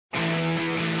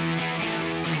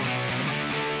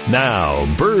Now,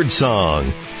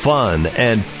 Birdsong, fun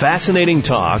and fascinating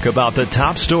talk about the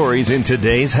top stories in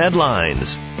today's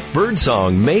headlines.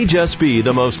 Birdsong may just be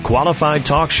the most qualified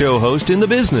talk show host in the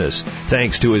business,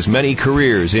 thanks to his many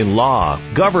careers in law,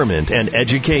 government, and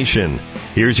education.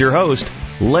 Here's your host,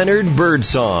 Leonard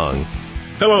Birdsong.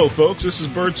 Hello, folks. This is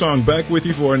Birdsong back with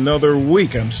you for another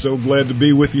week. I'm so glad to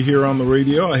be with you here on the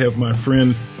radio. I have my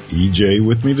friend EJ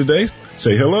with me today.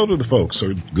 Say hello to the folks,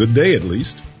 or good day at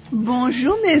least.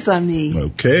 Bonjour, mes amis.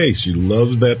 Okay, she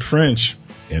loves that French,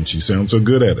 and she sounds so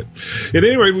good at it. At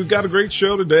any rate, we've got a great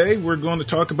show today. We're going to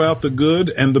talk about the good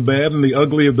and the bad and the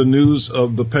ugly of the news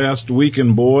of the past week,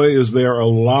 and boy, is there a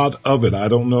lot of it. I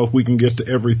don't know if we can get to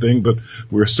everything, but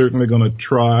we're certainly going to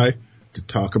try to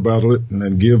talk about it and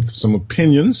then give some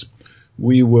opinions.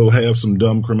 We will have some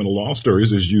dumb criminal law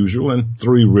stories as usual and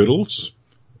 3 riddles.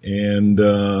 And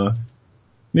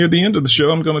near the end of the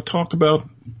show, I'm going to talk about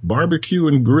barbecue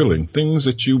and grilling, things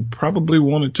that you probably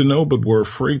wanted to know but were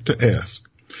afraid to ask.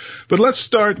 But let's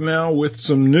start now with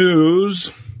some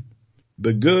news.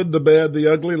 The good, the bad, the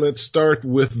ugly. Let's start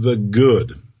with the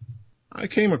good. I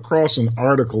came across an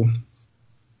article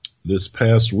this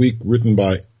past week written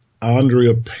by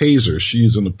Andrea Peyser.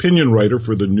 She's an opinion writer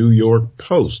for the New York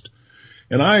Post.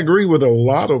 And I agree with a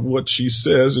lot of what she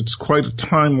says. It's quite a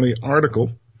timely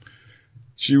article.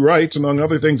 She writes, among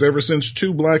other things, ever since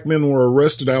 2 black men were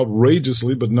arrested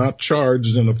outrageously but not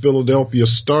charged in a Philadelphia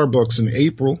Starbucks in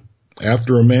April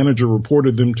after a manager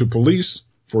reported them to police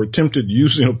for attempted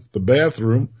using of the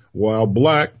bathroom while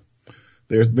black,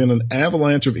 there's been an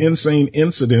avalanche of insane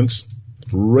incidents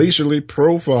racially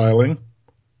profiling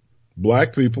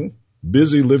black people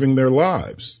busy living their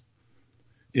lives.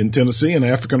 In Tennessee, an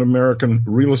African-American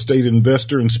real estate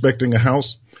investor inspecting a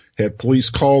house had police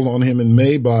called on him in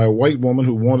May by a white woman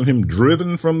who wanted him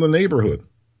driven from the neighborhood.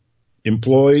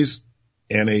 Employees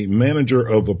and a manager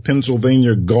of a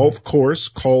Pennsylvania golf course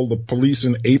called the police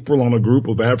in April on a group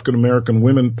of African-American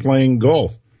women playing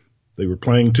golf. They were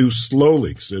playing too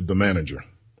slowly, said the manager.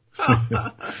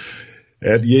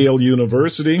 At Yale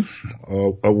University,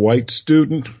 a white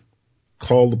student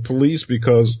called the police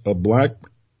because a black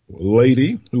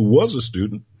lady who was a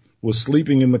student was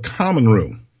sleeping in the common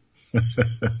room.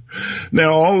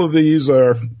 Now, all of these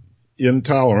are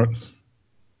intolerant,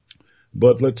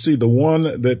 but let's see, the one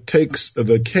that takes the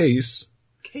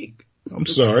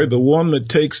one that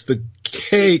takes the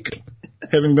cake,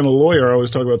 having been a lawyer, I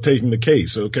always talk about taking the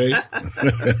case, okay?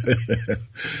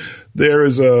 There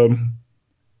is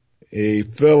a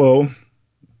fellow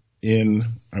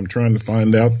I'm trying to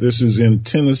find out, this is in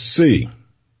Tennessee,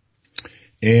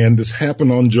 and this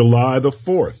happened on July the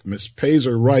 4th. Ms.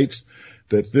 Peyser writes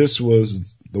that this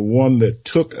was the one that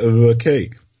took the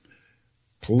cake.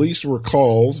 Police were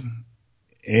called,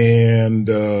 and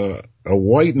a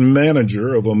white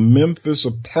manager of a Memphis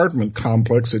apartment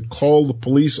complex had called the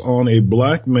police on a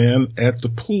black man at the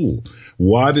pool.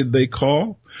 Why did they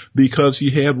call? Because he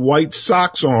had white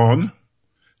socks on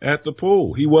at the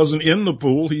pool. He wasn't in the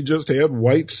pool, he just had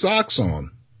white socks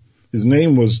on. His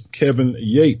name was Kevin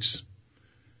Yates.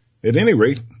 At any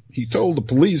rate, he told the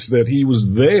police that he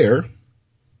was there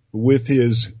with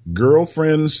his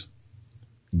girlfriend's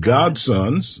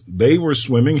godsons. They were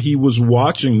swimming. He was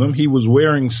watching them. He was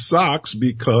wearing socks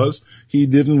because he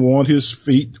didn't want his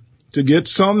feet to get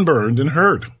sunburned and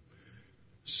hurt.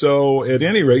 So at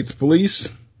any rate, the police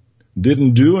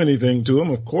didn't do anything to him.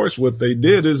 Of course, what they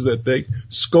did is that they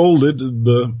scolded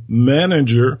the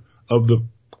manager of the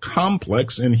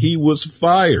complex, and he was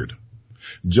fired.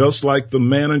 Just like the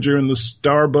manager in the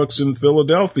Starbucks in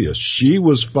Philadelphia. She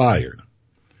was fired.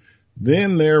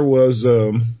 Then there was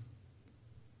a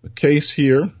case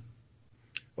here.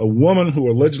 A woman who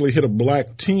allegedly hit a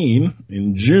black teen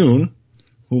in June,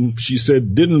 whom she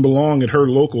said didn't belong at her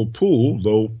local pool,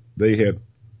 though they had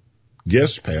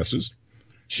guest passes.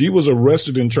 She was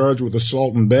arrested and charged with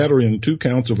assault and battery and 2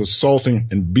 counts of assaulting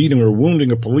and beating or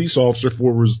wounding a police officer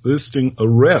for resisting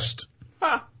arrest.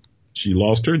 She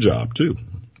lost her job, too.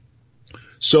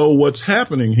 So what's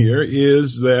happening here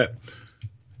is that,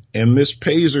 and Ms.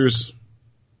 Peyser's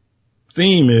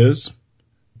theme is,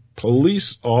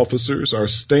 police officers are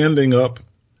standing up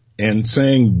and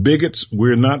saying, bigots,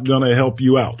 we're not going to help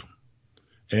you out.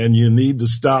 And you need to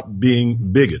stop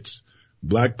being bigots.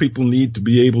 Black people need to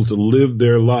be able to live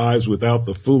their lives without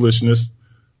the foolishness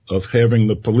of having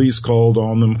the police called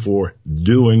on them for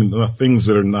doing the things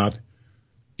that are not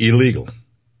illegal.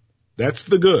 That's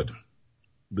the good.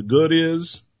 The good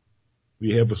is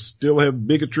we still have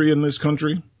bigotry in this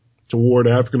country toward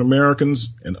African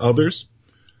Americans and others.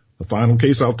 The final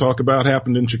case I'll talk about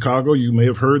happened in Chicago. You may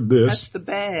have heard this. That's the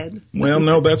bad. Well,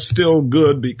 no, that's still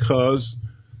good because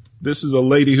This is a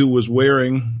lady who was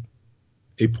wearing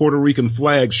a Puerto Rican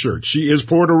flag shirt. She is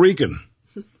Puerto Rican.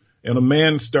 And a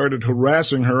man started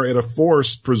harassing her at a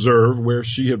forest preserve where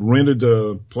she had rented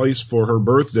a place for her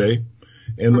birthday.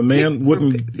 And the man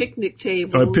wouldn't... Picnic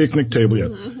table. A picnic table,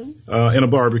 yeah. And a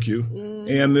barbecue.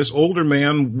 And this older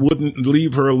man wouldn't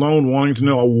leave her alone, wanting to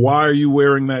know, why are you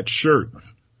wearing that shirt?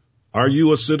 Are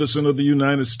you a citizen of the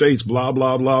United States? Blah,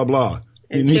 blah, blah, blah.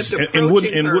 And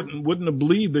wouldn't have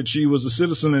believed that she was a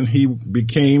citizen, and he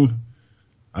became...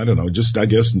 I don't know, just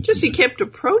he kept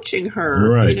approaching her,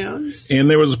 right. you know. And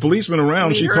there was a policeman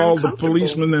around. She called the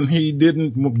policeman and he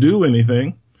didn't do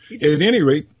anything. At any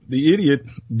rate, the idiot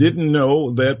didn't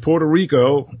know that Puerto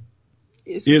Rico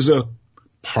is a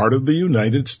part of the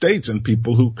United States, and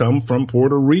people who come from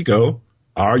Puerto Rico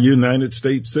are United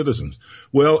States citizens.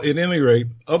 Well, at any rate,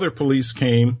 other police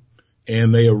came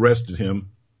and they arrested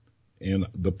him, and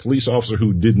the police officer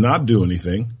who did not do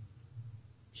anything,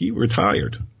 he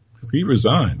retired. He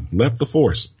resigned, left the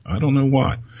force. I don't know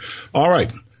why. All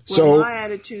right. Well, my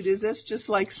attitude is that's just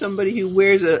like somebody who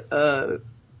wears a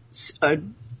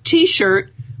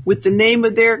T-shirt with the name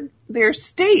of their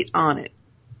state on it.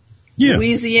 Yeah.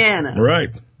 Louisiana.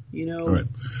 Right. You know, right.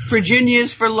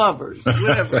 Virginia's for lovers,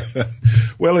 whatever.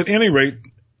 Well, at any rate,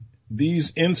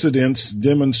 these incidents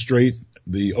demonstrate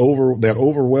that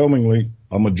overwhelmingly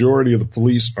a majority of the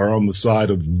police are on the side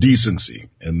of decency,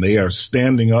 and they are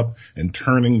standing up and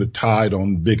turning the tide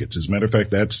on bigots. As a matter of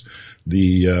fact, that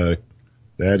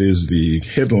is the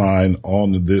headline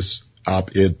on this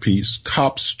op-ed piece.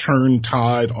 Cops turn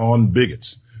tide on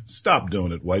bigots. Stop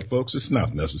doing it, white folks. It's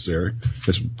not necessary.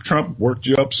 Trump worked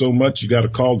you up so much, you got to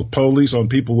call the police on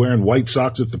people wearing white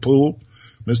socks at the pool.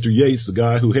 Mr. Yates, the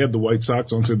guy who had the white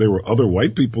socks on, said there were other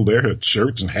white people there, had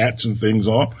shirts and hats and things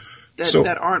on.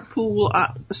 That aren't pool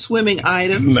swimming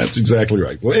items. That's exactly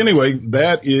right. Well, anyway,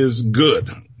 that is good.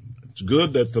 It's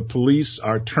good that the police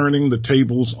are turning the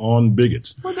tables on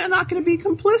bigots. Well, they're not going to be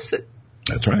complicit.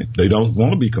 That's right. They don't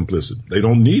want to be complicit. They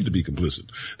don't need to be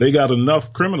complicit. They got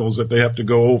enough criminals that they have to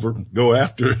go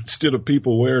after instead of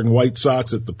people wearing white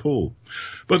socks at the pool.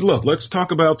 But look, let's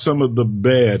talk about some of the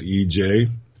bad, EJ.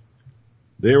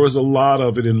 There was a lot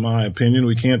of it, in my opinion.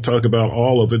 We can't talk about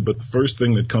all of it, but the first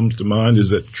thing that comes to mind is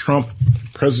that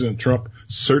President Trump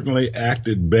certainly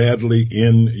acted badly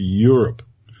in Europe.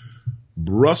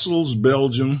 Brussels,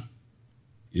 Belgium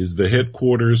is the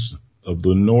headquarters of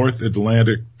the North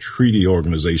Atlantic Treaty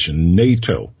Organization,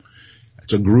 NATO.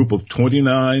 It's a group of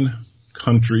 29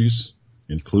 countries,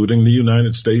 including the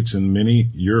United States and many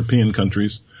European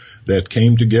countries, that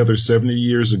came together 70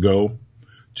 years ago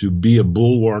to be a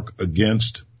bulwark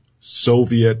against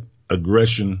Soviet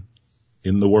aggression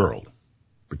in the world,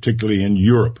 particularly in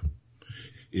Europe.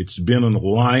 It's been an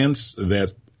alliance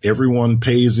that everyone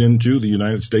pays into. The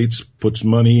United States puts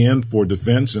money in for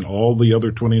defense, and all the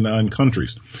other 29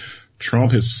 countries.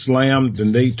 Trump has slammed the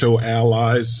NATO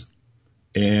allies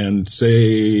and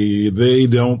say they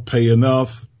don't pay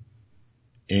enough,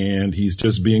 and he's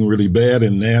just being really bad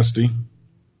and nasty.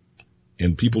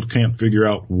 And people can't figure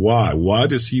out why. Why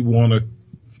does he want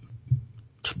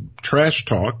to trash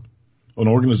talk an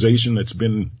organization that's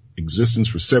been in existence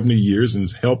for 70 years and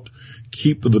has helped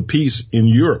keep the peace in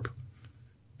Europe?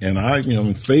 And I'm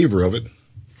in favor of it.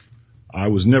 I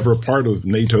was never a part of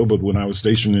NATO, but when I was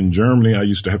stationed in Germany, I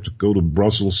used to have to go to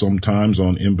Brussels sometimes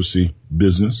on embassy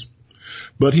business.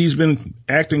 But he's been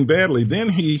acting badly. Then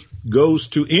he goes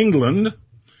to England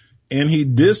and he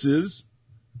disses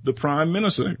the Prime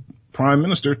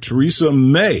Minister Theresa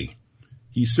May.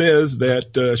 He says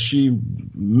that she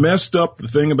messed up the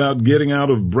thing about getting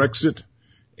out of Brexit,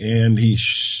 and he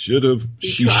should have.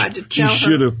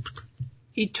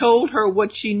 He told her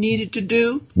what she needed to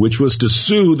do, which was to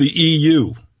sue the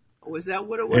EU. Was that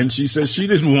what it was? And she said she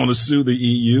didn't want to sue the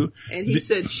EU. And he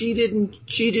said she didn't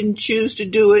choose to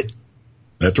do it.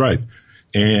 That's right.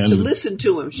 And to listen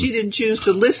to him, she didn't choose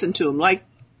to listen to him, like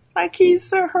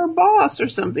he's her boss or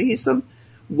something. He's some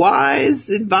wise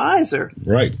advisor.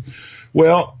 Right.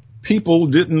 Well, people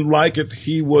didn't like it.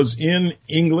 He was in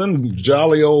England,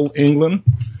 jolly old England.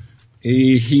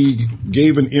 He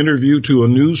gave an interview to a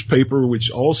newspaper which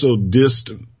also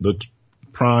dissed the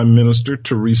Prime Minister,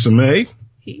 Theresa May.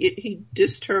 He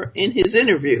dissed her in his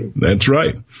interview. That's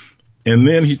right. And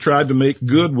then he tried to make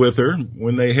good with her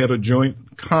when they had a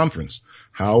joint conference.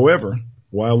 However,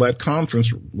 while that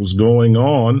conference was going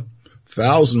on,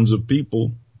 thousands of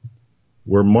people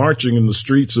were marching in the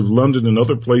streets of London and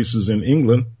other places in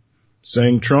England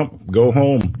saying, Trump, go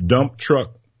home, dump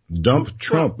Trump,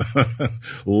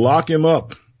 lock him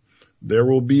up. There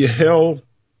will be hell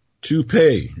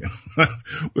toupee,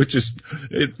 which is,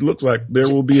 it looks like there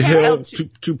will be hell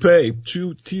to pay.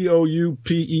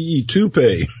 Toupee,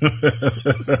 toupee.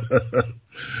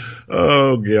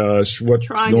 Oh gosh, what's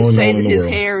going on in the world? Trying to say that his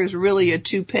hair is really a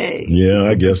toupee. Yeah,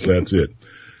 I guess that's it.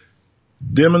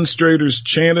 Demonstrators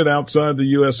chanted outside the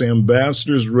U.S.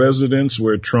 ambassador's residence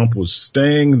where Trump was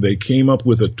staying. They came up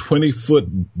with a 20-foot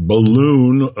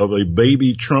balloon of a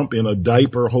baby Trump in a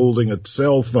diaper holding a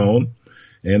cell phone.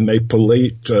 And they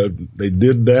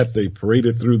did that. They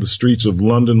paraded through the streets of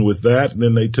London with that. And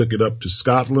then they took it up to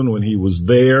Scotland when he was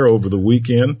there over the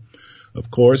weekend.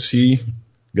 Of course, he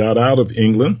got out of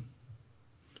England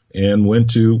and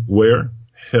went to where?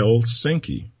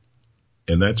 Helsinki.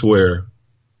 And that's where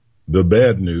the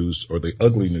bad news or the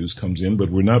ugly news comes in, but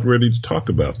we're not ready to talk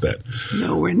about that.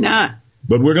 No, we're not.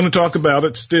 But we're going to talk about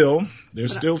it still.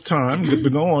 There's still time. But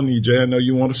go on, EJ. I know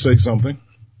you want to say something.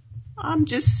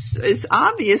 It's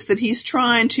obvious that he's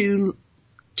trying to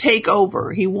take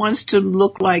over. He wants to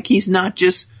look like he's not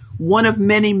just one of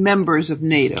many members of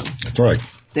NATO. That's right.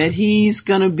 That he's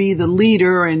going to be the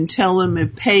leader and tell them to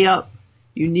pay up.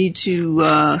 You need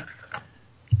to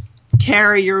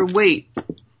carry your weight.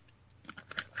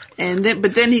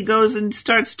 But then he goes and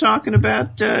starts talking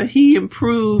about he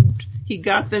improved. He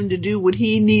got them to do what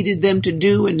he needed them to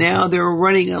do, and now they're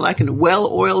running like a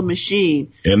well-oiled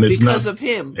machine because of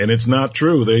him. And it's not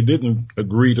true. They didn't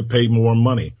agree to pay more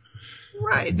money.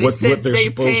 Right. What they're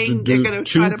supposed to do,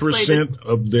 2%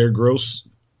 of their gross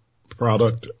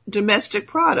product. Domestic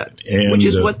product, which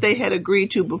is what they had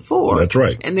agreed to before. That's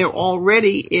right. And they're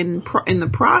already in the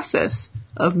process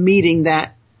of meeting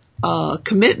that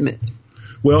commitment.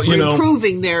 Well,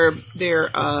 improving their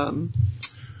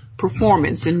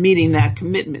performance and meeting that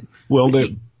commitment. Well,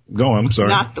 go on. I'm sorry.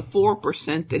 Not the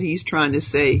 4% that he's trying to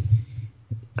say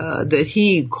that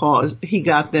he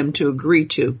got them to agree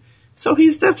to. So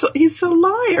he's a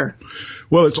liar.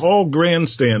 Well, it's all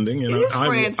grandstanding, and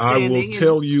I will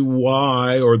tell you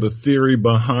why, or the theory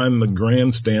behind the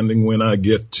grandstanding when we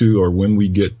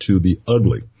get to the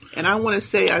ugly. And I want to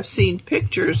say I've seen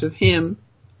pictures of him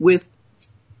with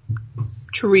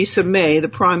Theresa May, the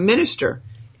Prime Minister.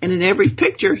 And in every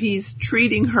picture, he's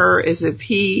treating her as if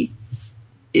he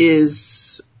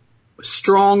is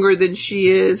stronger than she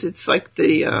is. It's like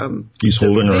he's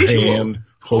holding her hand,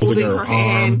 holding her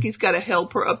arm. He's got to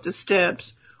help her up the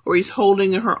steps, or he's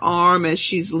holding her arm as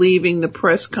she's leaving the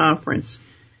press conference.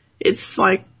 It's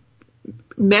like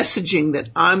messaging that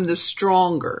I'm the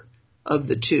stronger of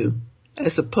the two,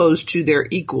 as opposed to their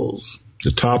equals.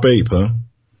 The top ape, huh?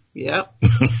 Yep.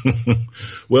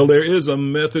 Well, there is a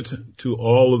method to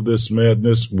all of this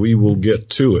madness. We will get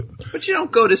to it. But you don't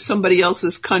go to somebody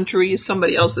else's country,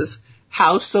 somebody else's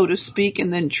house, so to speak,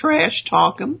 and then trash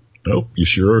talk them. Nope, you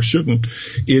sure shouldn't.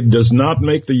 It does not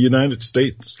make the United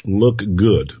States look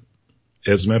good.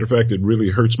 As a matter of fact, it really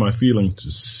hurts my feelings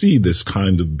to see this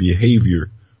kind of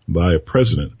behavior by a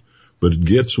president. But it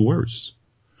gets worse.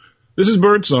 This is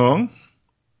Birdsong.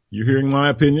 You're hearing my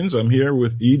opinions. I'm here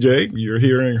with EJ. You're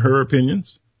hearing her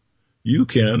opinions. You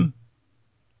can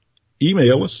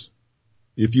email us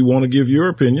if you want to give your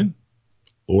opinion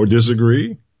or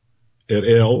disagree at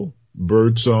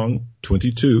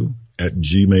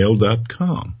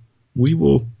lbirdsong22@gmail.com. We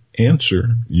will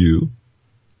answer you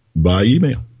by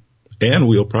email, and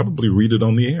we'll probably read it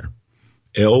on the air.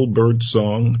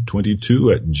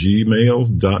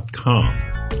 lbirdsong22@gmail.com.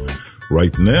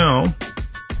 Right now,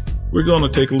 we're going to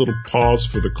take a little pause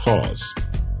for the cause.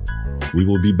 We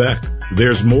will be back.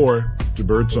 There's more to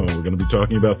Birdsong. We're going to be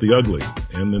talking about the ugly,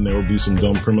 and then there will be some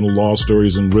dumb criminal law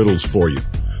stories and riddles for you.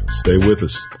 Stay with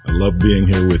us. I love being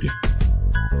here with you.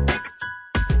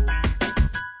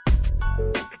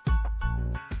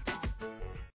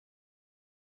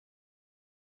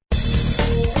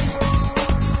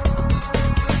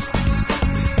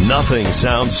 Nothing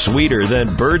sounds sweeter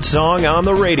than Birdsong on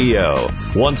the radio.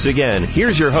 Once again,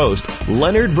 here's your host,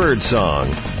 Leonard Birdsong.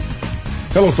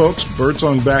 Hello, folks.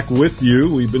 Birdsong back with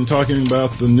you. We've been talking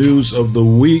about the news of the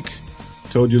week.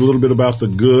 Told you a little bit about the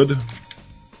good.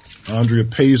 Andrea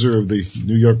Payser of the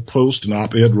New York Post, an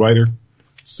op-ed writer,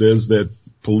 says that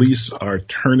police are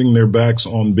turning their backs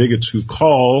on bigots who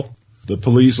call the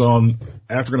police on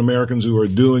African Americans who are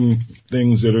doing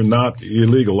things that are not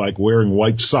illegal, like wearing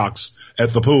white socks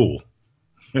at the pool.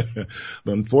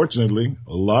 Unfortunately,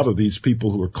 a lot of these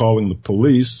people who are calling the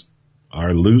police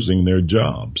are losing their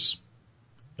jobs.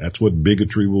 That's what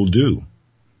bigotry will do.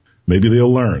 Maybe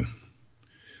they'll learn.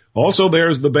 Also,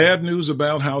 there's the bad news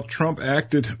about how Trump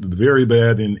acted very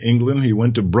bad in England. He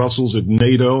went to Brussels at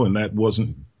NATO, and that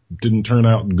didn't turn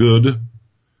out good.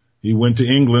 He went to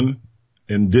England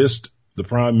and dissed the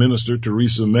Prime Minister,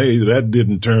 Theresa May. That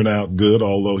didn't turn out good,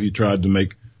 although he tried to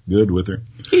make good with her.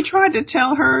 He tried to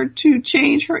tell her to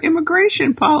change her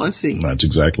immigration policy. That's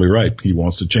exactly right. He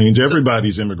wants to change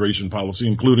everybody's immigration policy,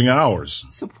 including ours.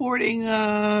 Supporting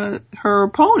her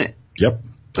opponent. Yep.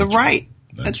 The right.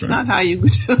 That's right. not how you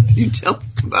tell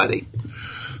somebody.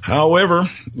 However,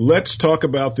 let's talk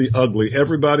about the ugly.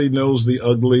 Everybody knows the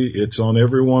ugly. It's on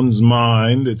everyone's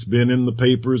mind. It's been in the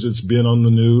papers. It's been on the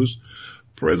news.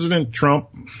 President Trump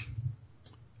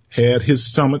had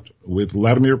his summit with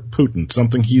Vladimir Putin,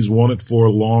 something he's wanted for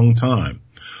a long time.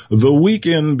 The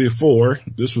weekend before,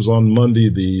 this was on Monday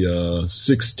the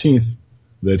 16th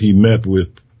that he met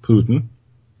with Putin.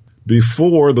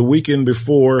 The weekend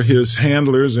before, his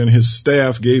handlers and his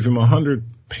staff gave him 100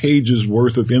 pages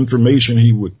worth of information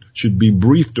he should be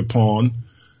briefed upon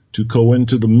to go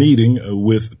into the meeting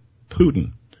with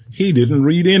Putin. He didn't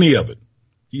read any of it.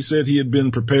 He said he had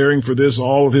been preparing for this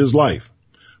all of his life.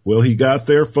 Well, he got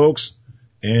there, folks,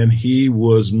 and he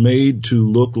was made to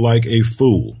look like a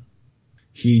fool.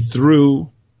 He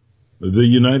threw the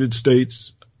United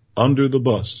States under the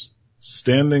bus,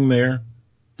 standing there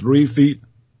 3 feet,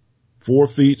 4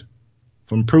 feet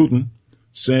from Putin,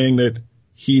 saying that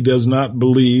he does not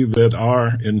believe that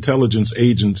our intelligence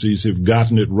agencies have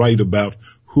gotten it right about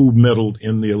who meddled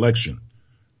in the election.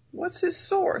 What's his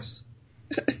source?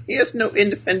 He has no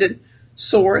independent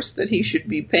source that he should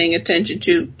be paying attention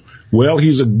to. Well,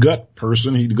 he's a gut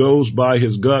person. He goes by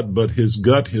his gut, but his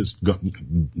gut has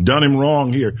done him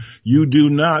wrong here. You do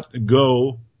not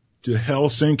go to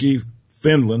Helsinki,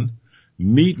 Finland,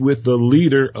 meet with the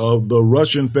leader of the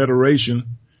Russian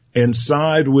Federation and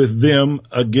side with them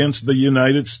against the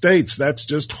United States. That's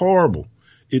just horrible.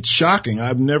 It's shocking.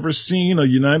 I've never seen a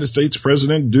United States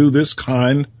president do this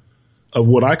kind of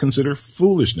what I consider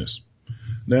foolishness.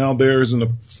 Now, there's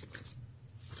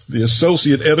the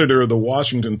associate editor of the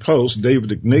Washington Post,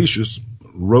 David Ignatius,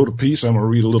 wrote a piece. I'm going to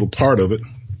read a little part of it.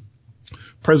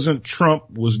 President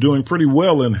Trump was doing pretty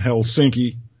well in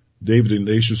Helsinki, David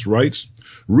Ignatius writes,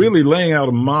 really laying out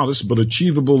a modest but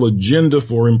achievable agenda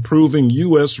for improving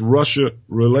U.S.-Russia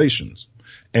relations.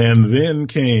 And then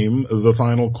came the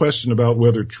final question about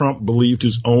whether Trump believed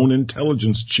his own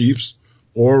intelligence chiefs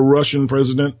or Russian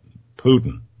President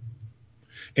Putin.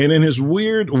 And in his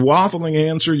weird, waffling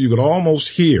answer, you could almost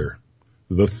hear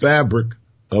the fabric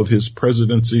of his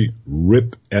presidency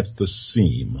rip at the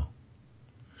seam.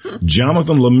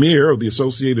 Jonathan Lemire of the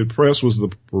Associated Press was the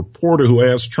reporter who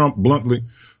asked Trump bluntly,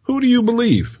 who do you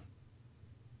believe?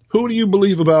 Who do you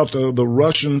believe about the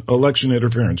Russian election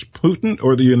interference, Putin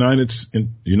or the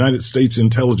United States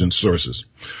intelligence sources?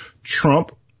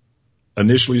 Trump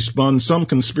initially spun some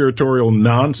conspiratorial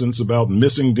nonsense about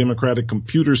missing Democratic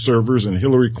computer servers and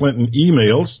Hillary Clinton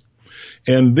emails,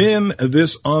 and then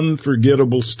this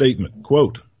unforgettable statement,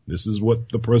 quote, this is what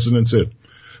the president said,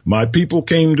 my people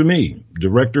came to me,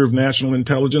 Director of National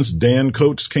Intelligence Dan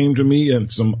Coats came to me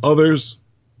and some others,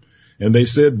 and they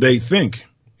said they think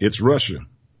it's Russia.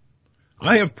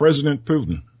 I have President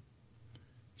Putin.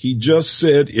 He just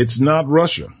said it's not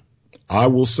Russia. I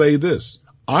will say this.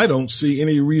 I don't see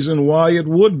any reason why it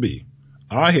would be.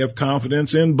 I have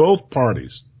confidence in both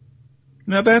parties.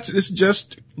 Now it's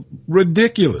just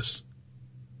ridiculous.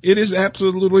 It is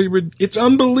absolutely, it's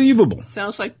unbelievable.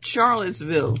 Sounds like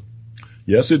Charlottesville.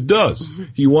 Yes, it does.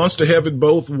 He wants to have it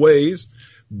both ways.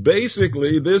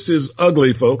 Basically, this is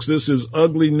ugly, folks. This is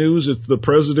ugly news. It's the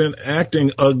president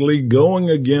acting ugly, going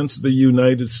against the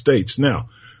United States. Now,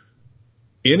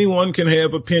 anyone can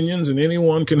have opinions and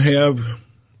anyone can have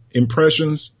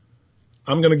impressions.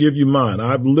 I'm going to give you mine.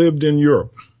 I've lived in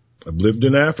Europe. I've lived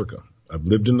in Africa. I've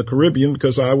lived in the Caribbean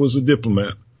because I was a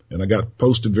diplomat and I got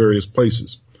posted various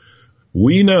places.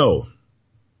 We know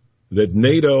that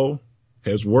NATO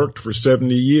has worked for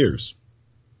 70 years.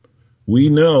 We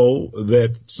know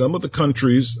that some of the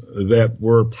countries that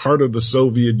were part of the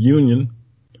Soviet Union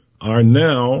are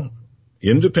now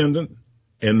independent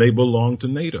and they belong to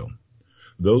NATO.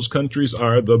 Those countries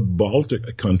are the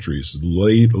Baltic countries,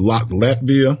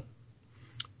 Latvia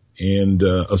and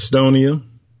Estonia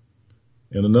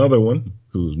and another one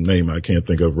whose name I can't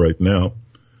think of right now.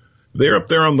 They're up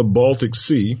there on the Baltic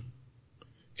Sea,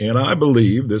 and I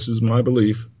believe, this is my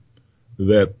belief,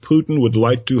 that Putin would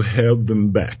like to have them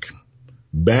back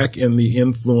in the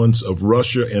influence of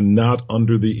Russia and not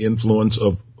under the influence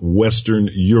of Western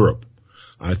Europe.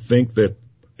 I think that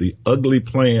the ugly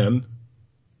plan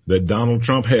that Donald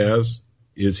Trump has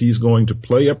is he's going to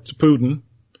play up to Putin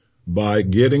by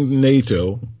getting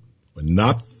NATO,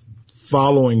 not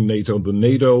following NATO. The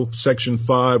NATO, Section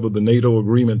 5 of the NATO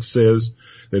agreement says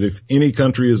that if any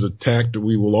country is attacked,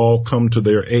 we will all come to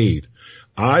their aid.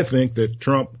 I think that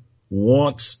Trump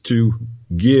wants to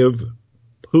give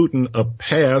Putin a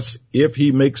pass if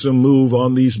he makes a move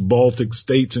on these Baltic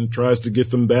states and tries to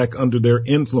get them back under their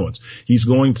influence. He's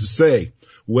going to say,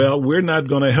 well, we're not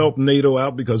going to help NATO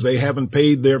out because they haven't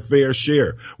paid their fair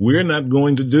share. We're not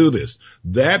going to do this.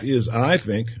 That is, I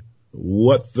think,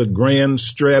 what the grand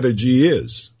strategy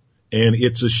is. And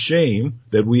it's a shame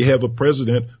that we have a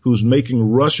president who's making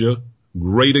Russia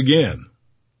great again.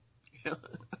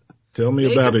 Tell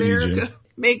me about it, Eugene.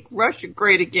 Make Russia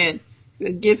great again.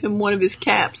 Give him one of his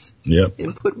caps. Yep.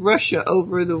 And put Russia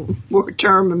over the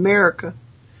term America.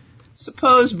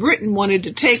 Suppose Britain wanted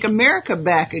to take America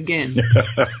back again.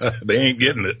 They ain't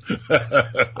getting it.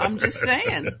 I'm just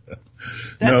saying.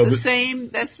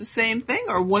 That's the same thing.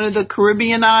 Or one of the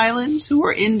Caribbean islands who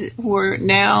are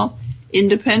now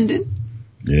independent.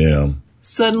 Yeah.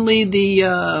 Suddenly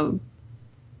the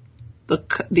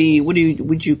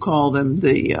would you call them?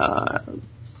 The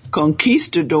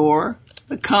conquistador,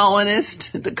 the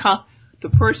colonist, the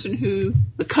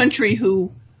country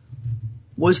who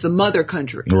was the mother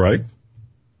country. Right.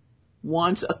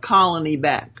 Wants a colony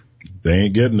back. They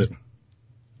ain't getting it.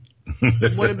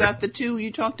 What about the two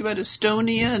you talked about,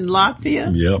 Estonia and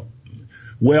Latvia? Yep.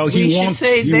 Well, they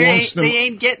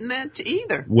ain't getting that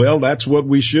either. Well, that's what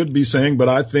we should be saying, but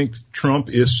I think Trump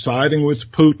is siding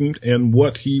with Putin and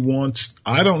what he wants.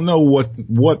 I don't know what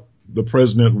the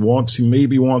president wants. He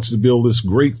maybe wants to build this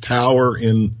great tower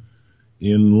in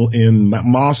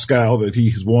Moscow that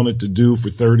he's wanted to do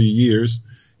for 30 years,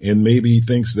 and maybe he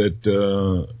thinks that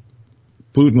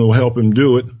Putin will help him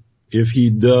do it if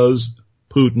he does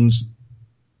Putin's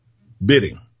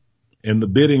bidding. And the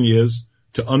bidding is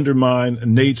to undermine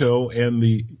NATO and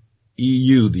the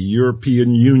EU, the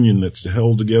European Union, that's been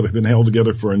held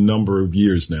together for a number of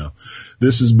years now.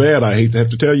 This is bad. I hate to have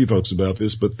to tell you folks about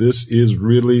this, but this is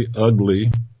really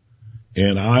ugly.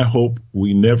 And I hope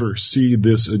we never see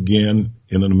this again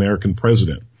in an American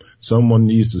president. Someone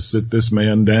needs to sit this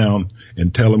man down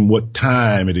and tell him what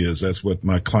time it is. That's what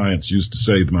my clients used to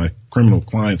say, my criminal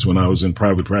clients, when I was in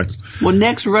private practice. Well,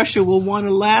 next Russia will want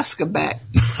Alaska back.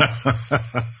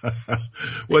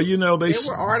 Well, there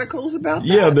were articles about that.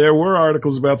 Yeah, there were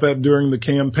articles about that during the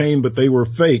campaign, but they were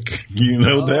fake.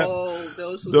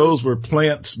 Those were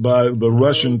plants by the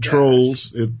Russian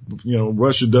trolls.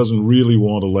 Russia doesn't really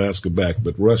want Alaska back,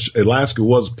 but Alaska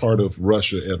was part of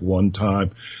Russia at one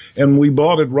time. And we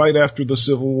bought it right after the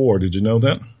Civil War. Did you know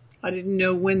that? I didn't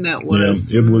know when that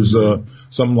was. Yeah, it was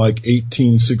something like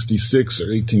 1866 or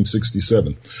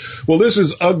 1867. Well, this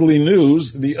is ugly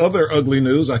news. The other ugly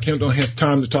news, I don't have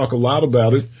time to talk a lot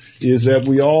about it, is that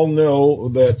we all know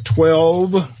that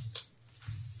 12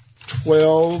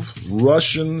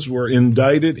 Russians were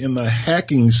indicted in the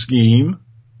hacking scheme.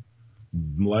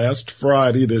 Last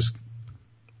Friday, this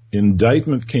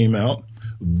indictment came out.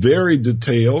 Very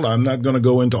detailed. I'm not going to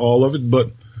go into all of it,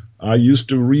 but I used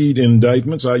to read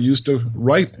indictments. I used to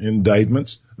write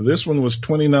indictments. This one was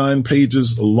 29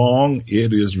 pages long.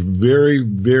 It is very,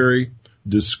 very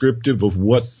descriptive of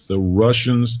what the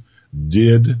Russians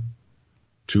did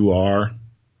to our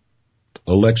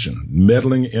election,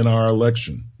 meddling in our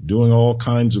election, doing all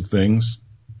kinds of things,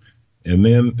 and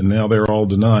now they're all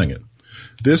denying it.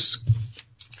 This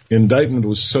indictment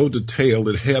was so detailed,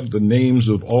 it had the names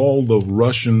of all the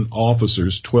Russian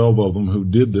officers, 12 of them who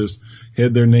did this,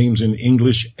 had their names in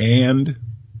English and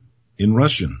in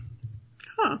Russian.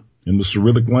 Huh. In the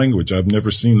Cyrillic language. I've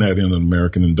never seen that in an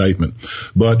American indictment.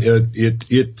 But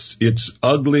it's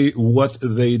ugly what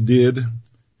they did.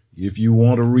 If you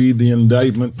want to read the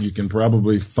indictment, you can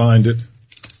probably find it.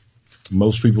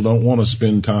 Most people don't want to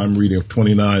spend time reading a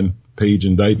 29-page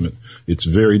indictment. It's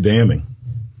very damning.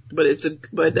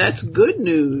 But that's good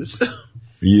news.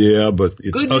 Yeah, but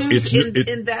it's good news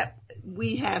in that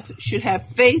we should have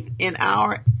faith in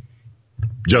our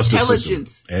justice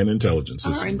intelligence system and intelligence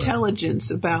system. Our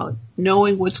intelligence about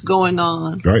knowing what's going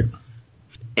on, right?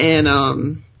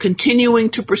 And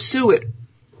continuing to pursue it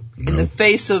in the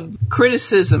face of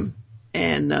criticism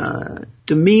and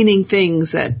demeaning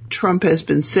things that Trump has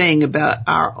been saying about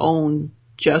our own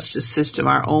justice system,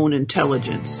 our own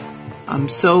intelligence. I'm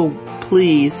so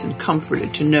pleased and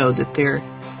comforted to know that they're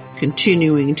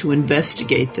continuing to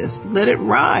investigate this. Let it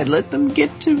ride. Let them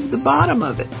get to the bottom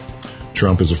of it.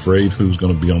 Trump is afraid who's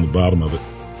going to be on the bottom of it.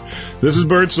 This is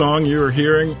Birdsong. You're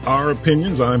hearing our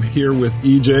opinions. I'm here with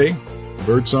EJ.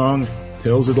 Birdsong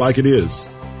tells it like it is.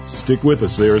 Stick with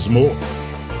us. There's more.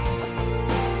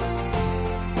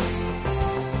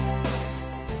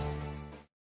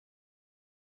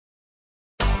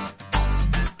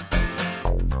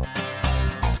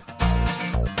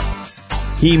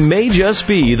 he may just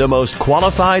be the most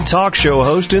qualified talk show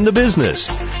host in the business,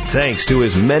 thanks to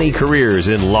his many careers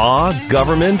in law,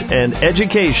 government, and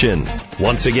education.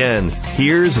 Once again,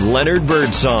 here's Leonard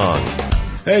Birdsong.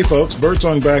 Hey folks,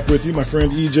 Birdsong back with you. My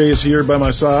friend EJ is here by my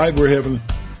side. We're having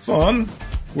fun.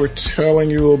 We're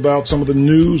telling you about some of the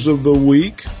news of the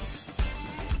week,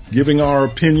 giving our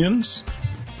opinions.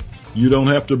 You don't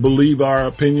have to believe our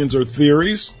opinions or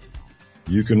theories.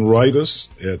 You can write us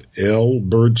at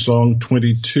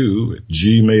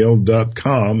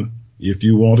lbirdsong22@gmail.com if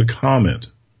you want to comment.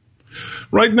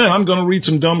 Right now, I'm going to read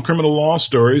some dumb criminal law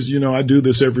stories. You know, I do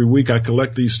this every week. I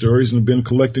collect these stories and have been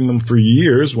collecting them for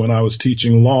years. When I was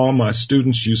teaching law, my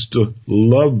students used to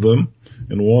love them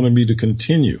and wanted me to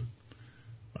continue.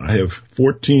 I have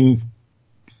 14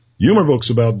 humor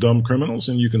books about dumb criminals,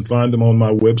 and you can find them on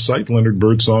my website,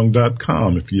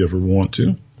 leonardbirdsong.com, if you ever want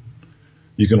to.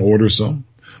 You can order some.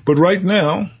 But right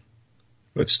now,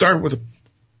 let's start with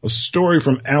a story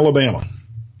from Alabama.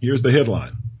 Here's the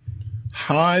headline.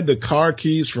 Hide the car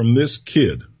keys from this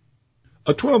kid.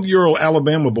 A 12-year-old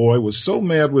Alabama boy was so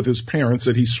mad with his parents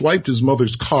that he swiped his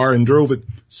mother's car and drove it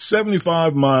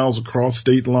 75 miles across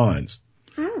state lines.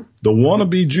 The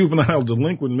wannabe juvenile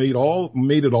delinquent made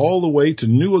it all the way to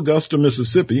New Augusta,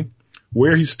 Mississippi,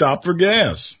 where he stopped for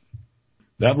gas.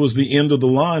 That was the end of the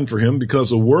line for him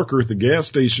because a worker at the gas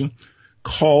station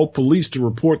called police to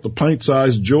report the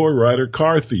pint-sized joyrider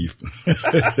car thief.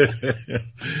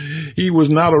 He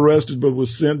was not arrested but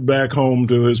was sent back home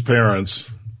to his parents.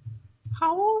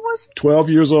 How old was he? 12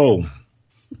 years old.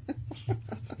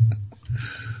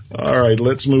 All right,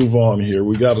 let's move on here.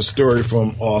 We got a story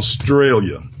from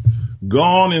Australia.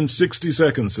 Gone in 60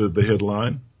 seconds, said the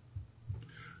headline.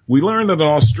 We learned that an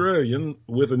Australian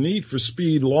with a need for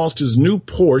speed lost his new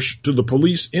Porsche to the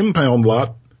police impound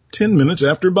lot 10 minutes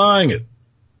after buying it.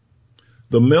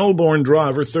 The Melbourne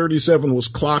driver, 37, was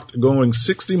clocked going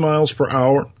 60 miles per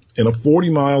hour in a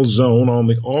 40-mile zone on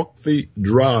the Auckthie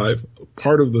Drive,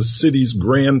 part of the city's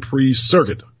Grand Prix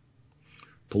circuit.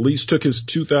 Police took his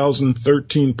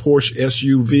 2013 Porsche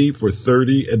SUV for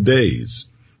 30 days.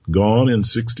 Gone in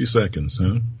 60 seconds,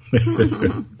 huh?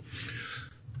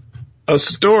 A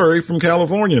story from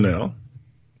California now.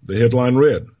 The headline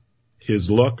read, His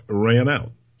luck ran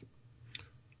out.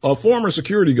 A former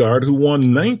security guard who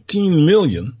won $19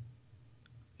 million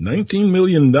in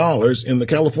the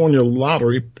California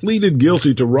lottery pleaded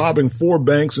guilty to robbing 4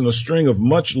 banks in a string of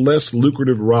much less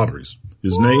lucrative robberies.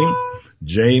 His name,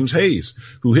 James Hayes,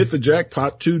 who hit the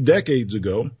jackpot 2 decades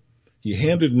ago. He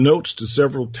handed notes to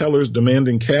several tellers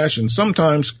demanding cash and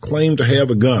sometimes claimed to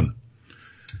have a gun.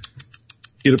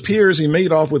 It appears he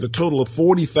made off with a total of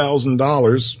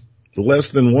 $40,000,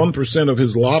 less than 1% of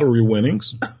his lottery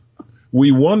winnings.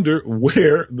 We wonder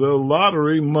where the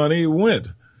lottery money went.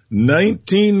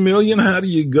 19 million? How do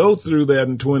you go through that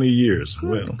in 20 years?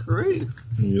 Well, great.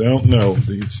 You don't know.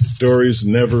 These stories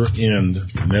never end.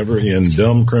 Never end.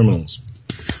 Dumb criminals.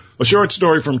 A short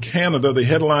story from Canada. The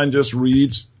headline just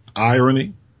reads,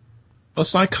 Irony. A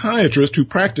psychiatrist who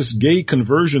practiced gay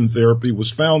conversion therapy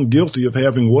was found guilty of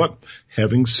having what?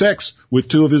 Having sex with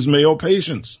 2 of his male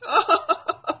patients.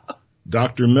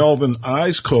 Dr. Melvin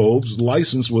Icecove's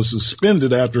license was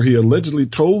suspended after he allegedly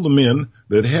told the men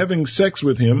that having sex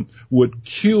with him would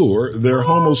cure their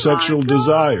homosexual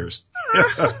desires.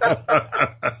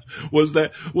 Was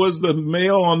the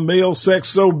male on male sex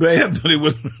so bad that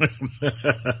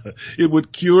it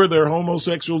would cure their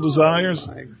homosexual desires?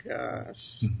 Oh my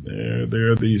gosh.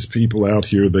 There are these people out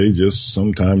here, they just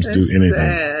sometimes do anything.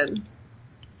 Sad.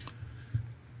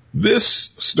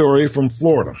 This story from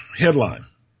Florida, headline.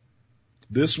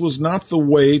 This was not the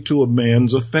way to a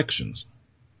man's affections.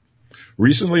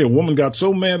 Recently, a woman got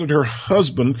so mad at her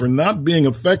husband for not being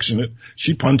affectionate,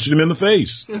 she punched him in the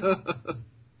face.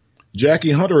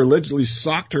 Jackie Hunter allegedly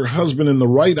socked her husband in the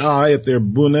right eye at their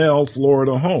Bunnell,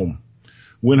 Florida home.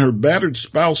 When her battered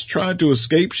spouse tried to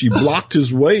escape, she blocked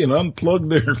his way and unplugged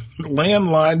their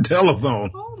landline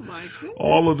telephone. Oh my goodness.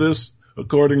 All of this,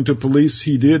 according to police,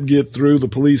 he did get through. The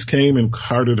police came and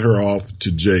carted her off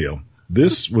to jail.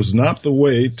 This was not the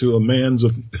way to a man's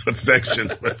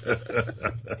affection.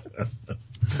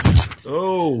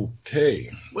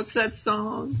 Okay. What's that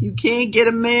song? You can't get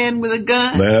a man with a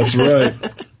gun. That's right.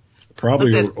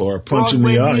 Probably, or a punch in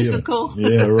the eye. Musical.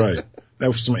 Yeah, right. That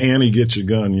was some Annie Get Your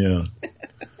Gun, yeah.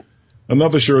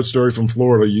 Another short story from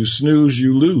Florida. You snooze,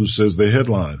 you lose, says the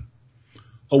headline.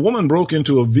 A woman broke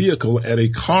into a vehicle at a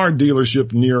car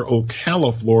dealership near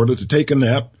Ocala, Florida to take a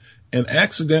nap and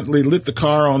accidentally lit the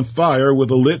car on fire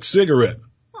with a lit cigarette.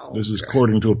 This is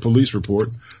according to a police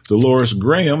report. Dolores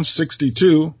Graham,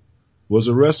 62, was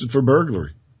arrested for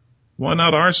burglary. Why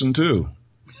not arson, too?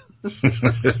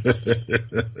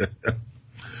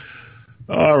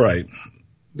 All right.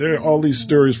 There are all these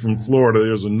stories from Florida.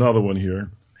 There's another one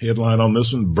here. Headline on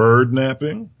this one, bird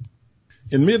napping.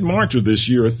 In mid-March of this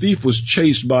year, a thief was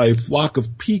chased by a flock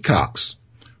of peacocks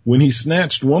when he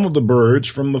snatched one of the birds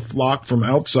from the flock from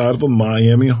outside of a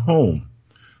Miami home.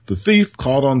 The thief,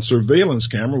 caught on surveillance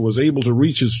camera, was able to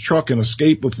reach his truck and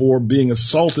escape before being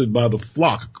assaulted by the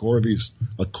flock,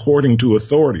 according to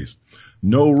authorities.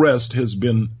 No arrest has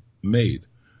been made.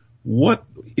 What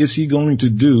is he going to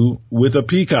do with a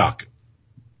peacock?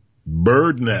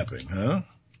 Bird napping, huh?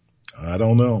 I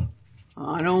don't know.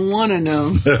 I don't want to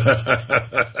know.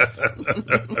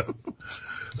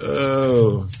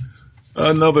 Oh,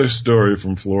 another story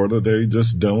from Florida. They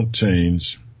just don't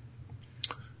change.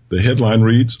 The headline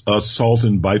reads, Assault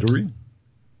and Bitery.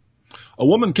 A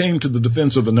woman came to the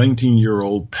defense of a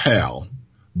 19-year-old pal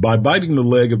by biting the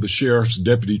leg of the sheriff's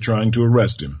deputy trying to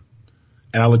arrest him.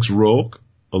 Alex Roque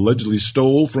allegedly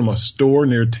stole from a store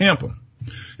near Tampa.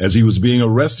 As he was being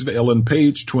arrested, Ellen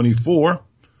Page, 24,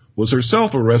 was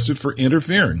herself arrested for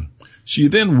interfering. She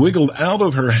then wiggled out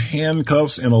of her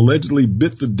handcuffs and allegedly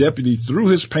bit the deputy through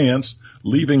his pants,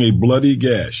 leaving a bloody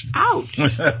gash. Ouch!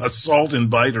 Assault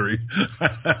and bitery.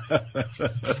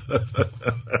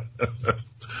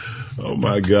 Oh,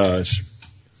 my gosh.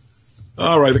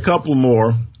 All right, a couple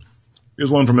more.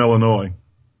 Here's one from Illinois.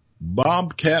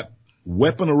 Bobcat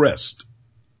weapon arrest.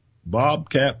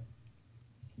 Bobcat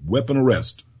weapon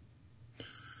arrest.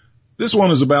 This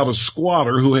one is about a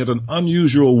squatter who had an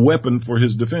unusual weapon for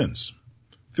his defense.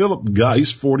 Philip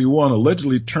Geis, 41,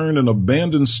 allegedly turned an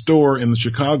abandoned store in the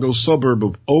Chicago suburb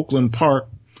of Oakland Park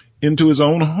into his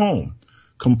own home,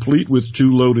 complete with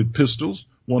 2 loaded pistols,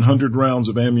 100 rounds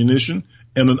of ammunition,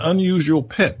 and an unusual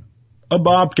pet, a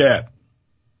bobcat.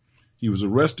 He was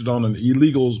arrested on an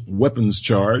illegal weapons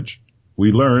charge.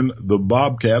 We learned the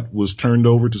bobcat was turned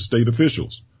over to state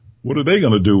officials. What are they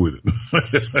going to do with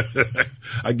it?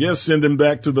 I guess send him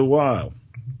back to the wild.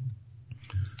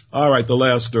 All right, the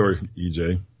last story,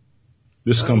 EJ.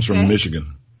 This comes from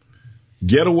Michigan.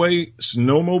 Getaway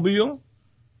snowmobile?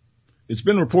 It's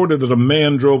been reported that a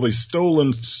man drove a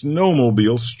stolen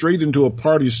snowmobile straight into a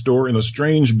party store in a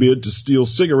strange bid to steal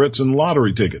cigarettes and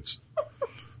lottery tickets.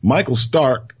 Michael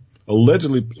Stark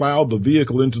allegedly plowed the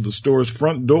vehicle into the store's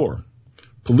front door.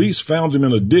 Police found him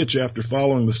in a ditch after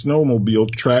following the snowmobile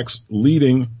tracks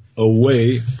leading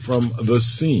away from the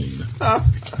scene.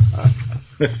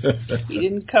 He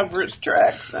didn't cover its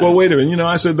tracks. Huh? Well, wait a minute. You know,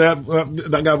 I said that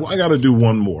I got to do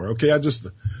one more. Okay,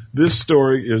 this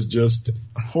story is just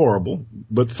horrible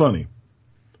but funny.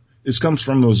 It comes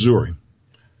from Missouri.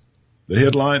 The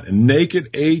headline: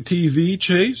 Naked ATV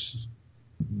chase.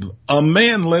 A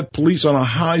man led police on a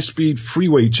high-speed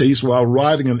freeway chase while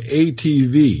riding an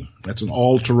ATV. That's an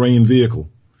all-terrain vehicle.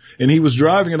 And he was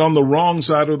driving it on the wrong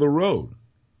side of the road.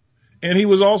 And he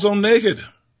was also naked.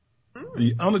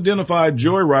 The unidentified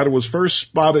joyrider was first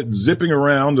spotted zipping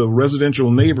around a residential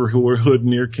neighborhood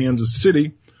near Kansas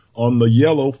City on the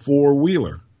yellow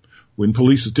four-wheeler. When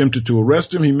police attempted to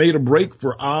arrest him, he made a break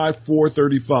for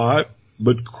I-435,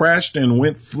 but crashed and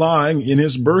went flying in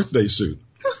his birthday suit.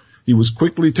 He was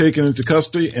quickly taken into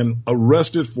custody and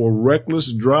arrested for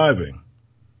reckless driving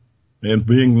and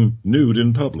being nude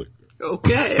in public.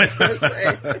 Okay.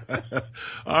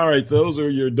 All right, those are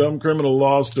your dumb criminal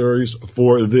law stories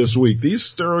for this week. These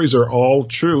stories are all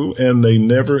true and they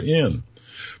never end.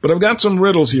 But I've got some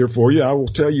riddles here for you. I will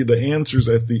tell you the answers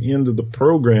at the end of the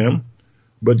program,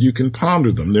 but you can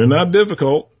ponder them. They're not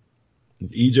difficult.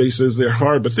 EJ says they're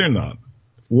hard, but they're not.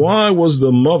 Why was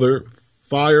the mother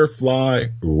firefly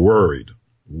worried?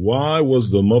 Why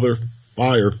was the mother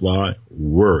firefly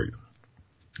worried?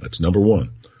 That's number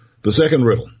one. The second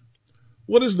riddle.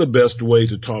 What is the best way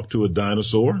to talk to a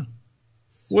dinosaur?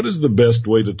 What is the best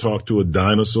way to talk to a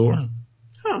dinosaur?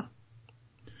 Huh.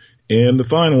 And the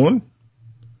final one.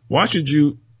 Why should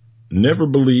you never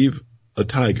believe a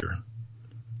tiger?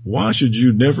 Why should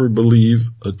you never believe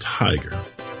a tiger?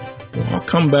 Well, I'll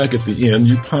come back at the end.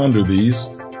 You ponder these,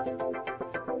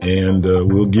 and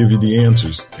we'll give you the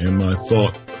answers and my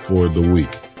thought for the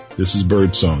week. This is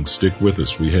Birdsong. Stick with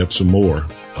us. We have some more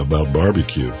about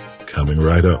barbecue coming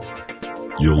right up.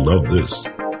 You'll love this.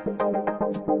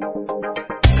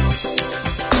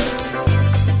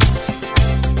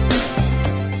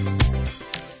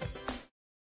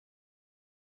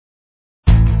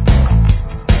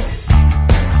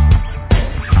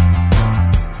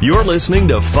 You're listening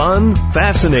to fun,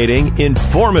 fascinating,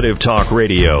 informative talk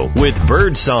radio with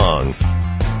Birdsong.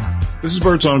 This is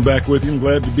Birdsong back with you. I'm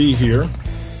glad to be here.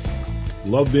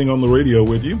 Love being on the radio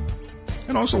with you.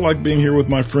 And also like being here with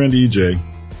my friend EJ.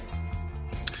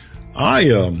 I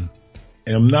am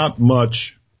not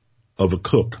much of a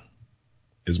cook.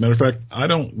 As a matter of fact, I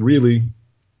don't really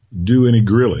do any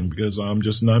grilling because I'm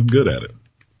just not good at it.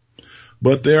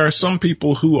 But there are some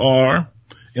people who are,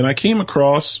 and I came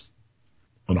across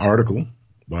an article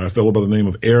by a fellow by the name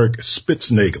of Eric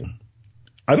Spitznagel.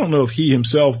 I don't know if he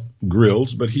himself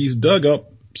grills, but he's dug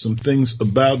up some things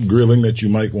about grilling that you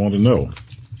might want to know.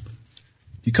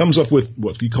 He comes up with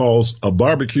what he calls a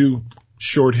barbecue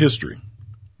short history.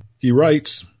 He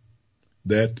writes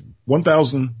that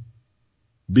 1000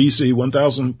 BC,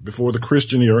 1000 before the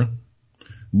Christian era,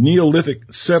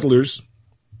 Neolithic settlers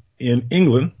in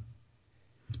England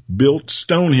built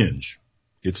Stonehenge.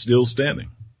 It's still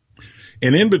standing.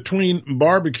 And in between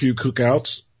barbecue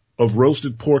cookouts of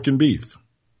roasted pork and beef.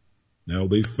 Now,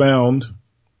 they found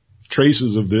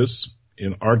traces of this,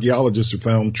 and archaeologists have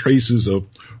found traces of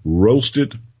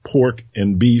roasted pork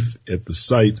and beef at the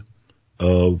site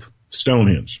of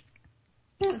Stonehenge.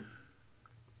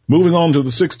 Moving on to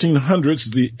the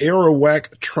 1600s, the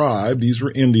Arawak tribe, these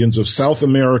were Indians of South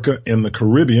America and the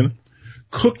Caribbean,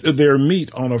 cooked their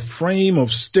meat on a frame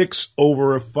of sticks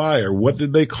over a fire. What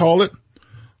did they call it?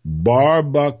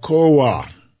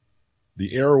 Barbacoa.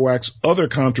 The Arawak's other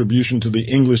contribution to the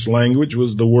English language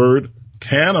was the word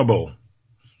cannibal.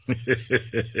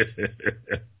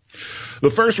 The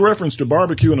first reference to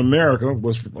barbecue in America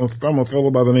was from a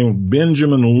fellow by the name of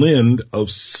Benjamin Lind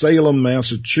of Salem,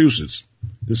 Massachusetts.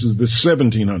 This is the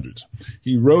 1700s.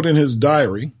 He wrote in his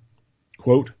diary,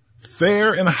 quote,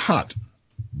 "Fair and hot,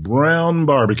 brown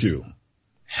barbecue,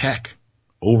 hack,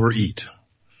 overeat."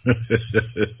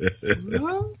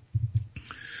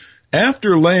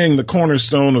 After laying the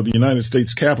cornerstone of the United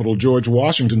States Capitol, George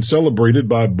Washington celebrated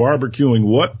by barbecuing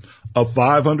what? A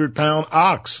 500-pound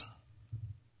ox.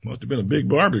 Must have been a big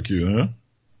barbecue, huh?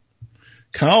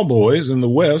 Cowboys in the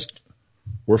West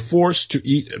were forced to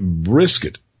eat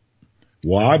brisket.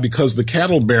 Why? Because the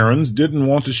cattle barons didn't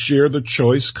want to share the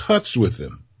choice cuts with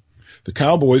them. The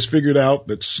cowboys figured out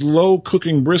that slow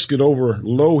cooking brisket over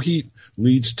low heat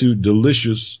leads to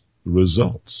delicious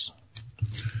results.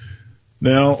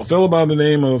 Now, a fellow by the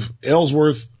name of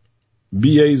Ellsworth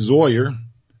B.A. Zoyer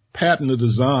patented a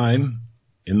design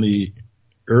in the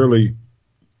early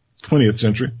 20th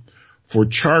century for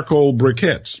charcoal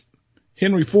briquettes.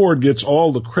 Henry Ford gets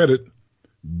all the credit,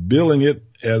 billing it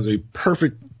as a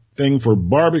perfect thing for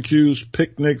barbecues,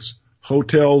 picnics,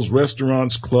 hotels,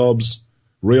 restaurants, clubs,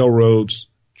 railroads,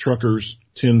 truckers,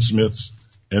 tinsmiths,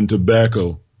 and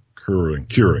tobacco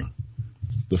curing.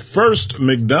 The first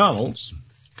McDonald's,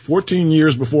 14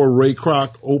 years before Ray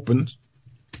Kroc opened,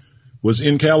 was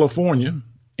in California,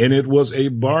 and it was a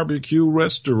barbecue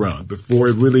restaurant before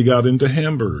it really got into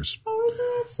hamburgers.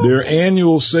 Their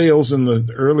annual sales in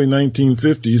the early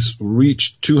 1950s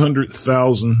reached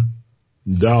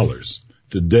 $200,000.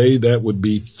 Today, that would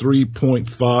be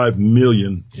 $3.5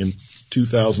 million in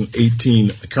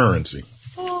 2018 currency.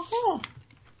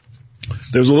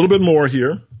 There's a little bit more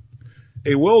here.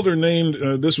 A welder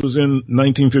named, this was in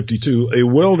 1952, a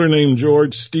welder named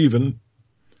George Stephen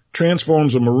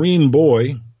transforms a Marine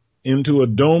boy into a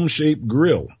dome-shaped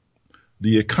grill.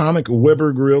 The iconic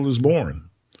Weber grill is born.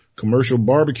 Commercial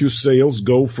barbecue sales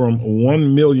go from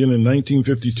 $1 million in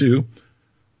 1952,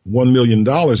 $1 million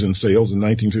in sales in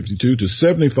 1952 to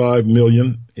 $75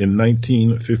 million in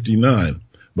 1959.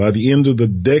 By the end of the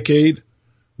decade,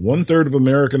 1/3 of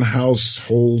American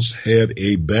households had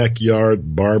a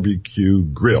backyard barbecue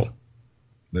grill.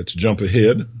 Let's jump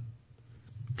ahead.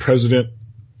 President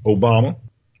Obama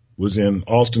was in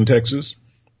Austin, Texas.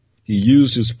 He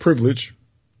used his privilege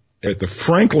at the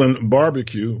Franklin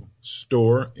Barbecue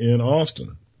store in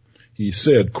Austin. He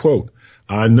said, quote,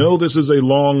 "I know this is a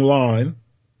long line,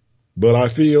 but I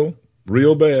feel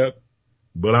real bad,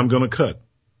 but I'm going to cut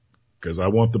because I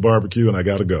want the barbecue and I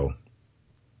got to go."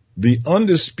 The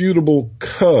Undisputable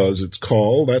Cuz, it's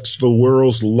called. That's the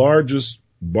world's largest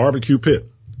barbecue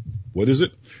pit. What is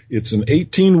it? It's an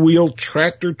 18-wheel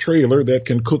tractor trailer that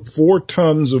can cook 4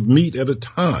 tons of meat at a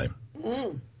time.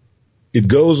 It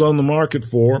goes on the market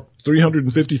for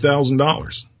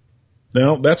 $350,000.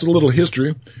 Now, that's a little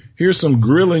history. Here's some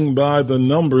grilling by the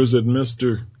numbers at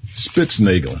Mr.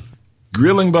 Spitznagel.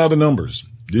 Grilling by the numbers.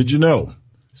 Did you know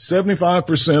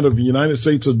 75% of the United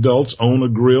States adults own a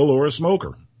grill or a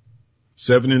smoker?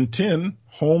 7 in 10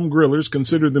 home grillers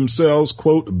consider themselves,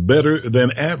 quote, better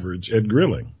than average at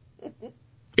grilling.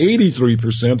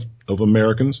 83% of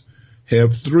Americans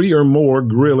have 3 or more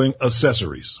grilling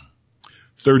accessories.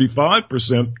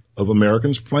 35% of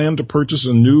Americans plan to purchase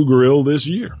a new grill this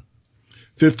year.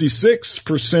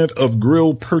 56% of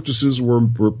grill purchases were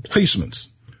replacements.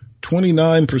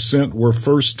 29% were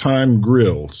first-time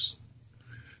grills.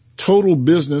 Total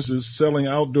businesses selling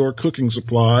outdoor cooking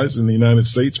supplies in the United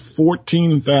States,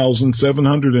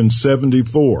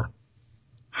 14,774.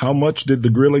 How much did the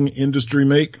grilling industry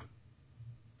make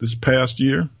this past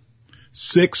year?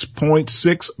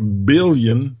 $6.6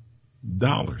 billion.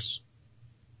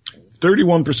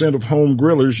 31% of home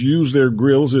grillers use their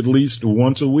grills at least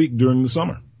once a week during the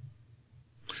summer.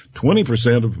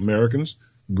 20% of Americans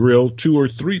grill 2 or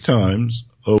 3 times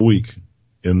a week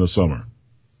in the summer.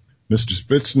 Mr.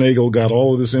 Spitznagel got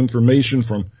all of this information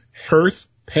from Hearth,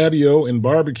 Patio, and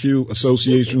Barbecue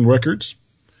Association records,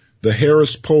 the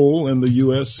Harris Poll, and the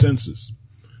U.S. Census.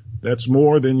 That's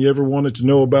more than you ever wanted to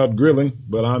know about grilling,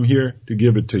 but I'm here to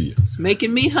give it to you. It's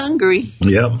making me hungry.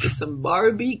 Yep. For some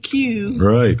barbecue.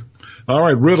 Right. All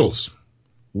right, riddles.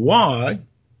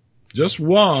 Just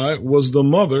why was the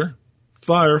mother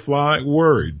firefly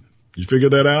worried? You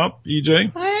figure that out,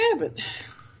 EJ? I haven't.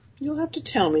 You'll have to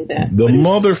tell me that. The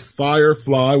mother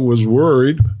firefly was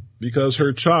worried because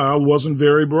her child wasn't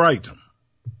very bright.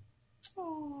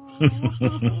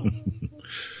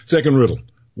 Second riddle.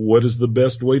 What is the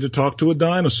best way to talk to a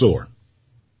dinosaur?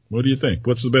 What do you think?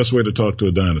 What's the best way to talk to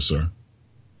a dinosaur?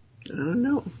 I don't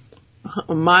know.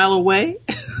 A mile away?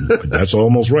 That's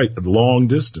almost right. Long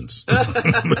distance.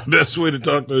 The best way to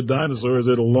talk to a dinosaur is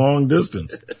at a long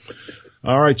distance.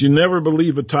 All right. You never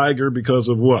believe a tiger because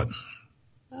of what?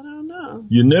 I don't know.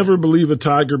 You never believe a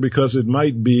tiger because it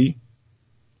might be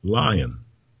lying.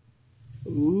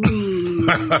 Ooh,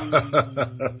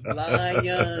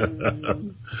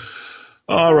 lion.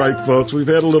 All right, folks, we've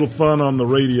had a little fun on the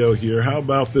radio here. How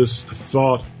about this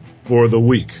thought for the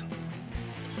week?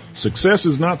 Success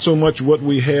is not so much what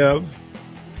we have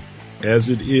as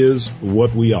it is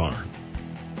what we are.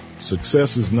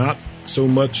 Success is not so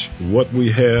much what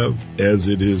we have as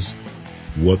it is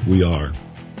what we are.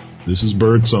 This is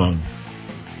Birdsong.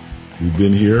 We've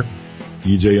been here,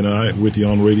 EJ and I, with you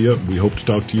on radio. We hope to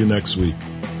talk to you next week.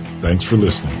 Thanks for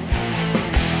listening.